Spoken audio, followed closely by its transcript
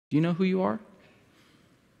Do you know who you are?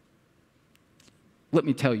 Let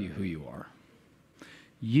me tell you who you are.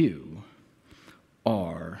 You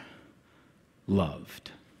are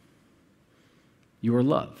loved. You are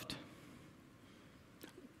loved.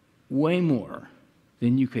 Way more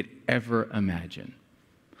than you could ever imagine.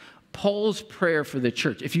 Paul's prayer for the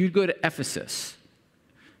church, if you go to Ephesus,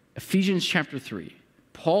 Ephesians chapter 3,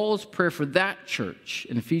 Paul's prayer for that church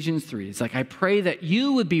in Ephesians 3, it's like, I pray that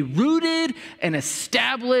you would be rooted and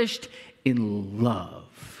established in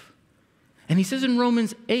love. And he says in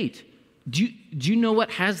Romans 8, do you know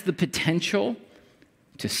what has the potential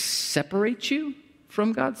to separate you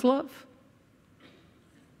from God's love?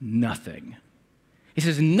 Nothing. He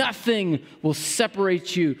says nothing will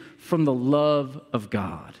separate you from the love of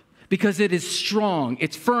God because it is strong,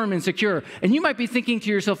 it's firm and secure. And you might be thinking to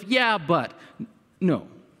yourself, yeah, but. No.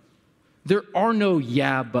 There are no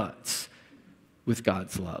yeah, buts with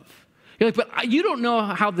God's love. You're like, but you don't know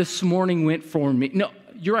how this morning went for me. No,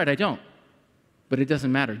 you're right, I don't. But it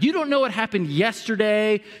doesn't matter. You don't know what happened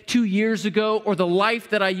yesterday, 2 years ago, or the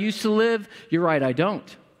life that I used to live. You're right, I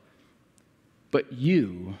don't. But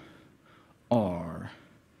you are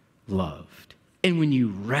loved. And when you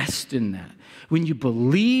rest in that, when you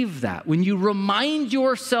believe that, when you remind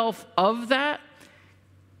yourself of that,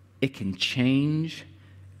 it can change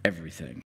everything.